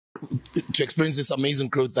to experience this amazing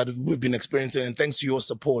growth that we've been experiencing, and thanks to your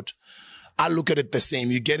support, I look at it the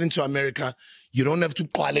same. You get into America, you don't have to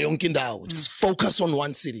just focus on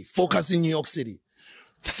one city. Focus in New York City.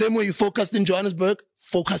 The same way you focused in Johannesburg,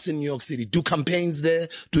 focus in New York City. Do campaigns there,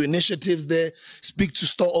 do initiatives there, speak to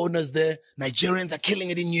store owners there. Nigerians are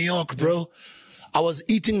killing it in New York, bro. I was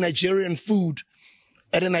eating Nigerian food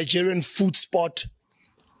at a Nigerian food spot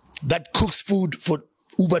that cooks food for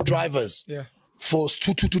Uber drivers, for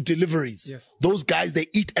 222 deliveries. Yes. Those guys, they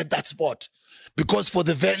eat at that spot because for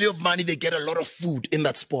the value of money, they get a lot of food in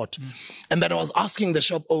that spot. And then I was asking the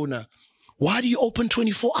shop owner, why do you open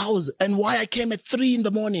 24 hours? And why I came at 3 in the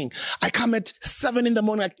morning? I come at 7 in the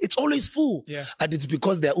morning. It's always full. Yeah. And it's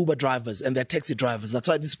because they're Uber drivers and they're taxi drivers. That's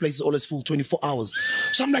why this place is always full 24 hours.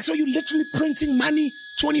 So I'm like, so you're literally printing money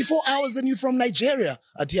 24 hours and you're from Nigeria?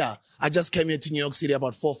 Yeah, I just came here to New York City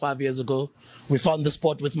about 4 or 5 years ago. We found the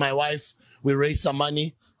spot with my wife. We raised some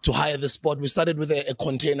money to hire the spot. We started with a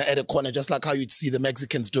container at a corner, just like how you'd see the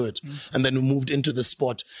Mexicans do it. And then we moved into the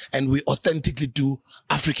spot and we authentically do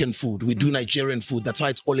African food. We do Nigerian food. That's why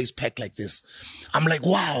it's always packed like this. I'm like,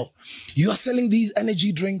 wow, you are selling these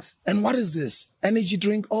energy drinks. And what is this? Energy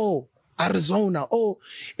drink? Oh, Arizona. Oh,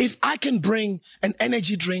 if I can bring an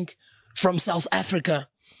energy drink from South Africa,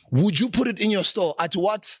 would you put it in your store at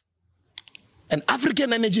what? An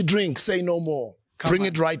African energy drink. Say no more. Bring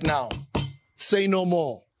it right now. Say no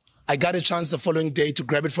more. I got a chance the following day to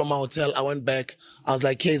grab it from my hotel. I went back. I was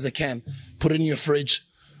like, here's a can. Put it in your fridge.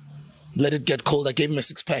 Let it get cold. I gave him a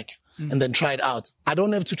 6-pack and then try it out. I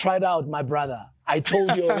don't have to try it out, my brother. I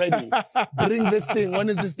told you already. Bring this thing. When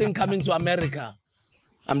is this thing coming to America?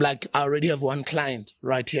 I'm like, I already have one client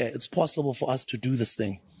right here. It's possible for us to do this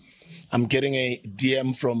thing. I'm getting a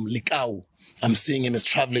DM from Likau. I'm seeing him as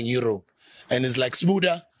traveling Europe. And it's like,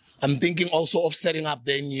 Smuda, I'm thinking also of setting up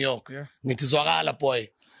there in New York. Yeah.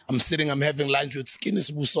 Boy. I'm sitting, I'm having lunch with Skinny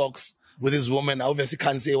Sbu Socks with his woman. I obviously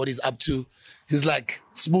can't say what he's up to. He's like,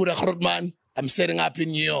 Smuda Khrotman, I'm setting up in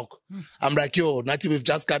New York. I'm like, yo, Nati, we've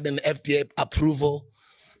just gotten an FDA approval.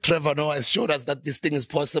 Trevor Noah has showed us that this thing is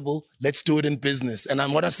possible. Let's do it in business. And I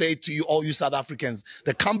want to say to you, all you South Africans,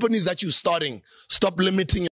 the companies that you're starting, stop limiting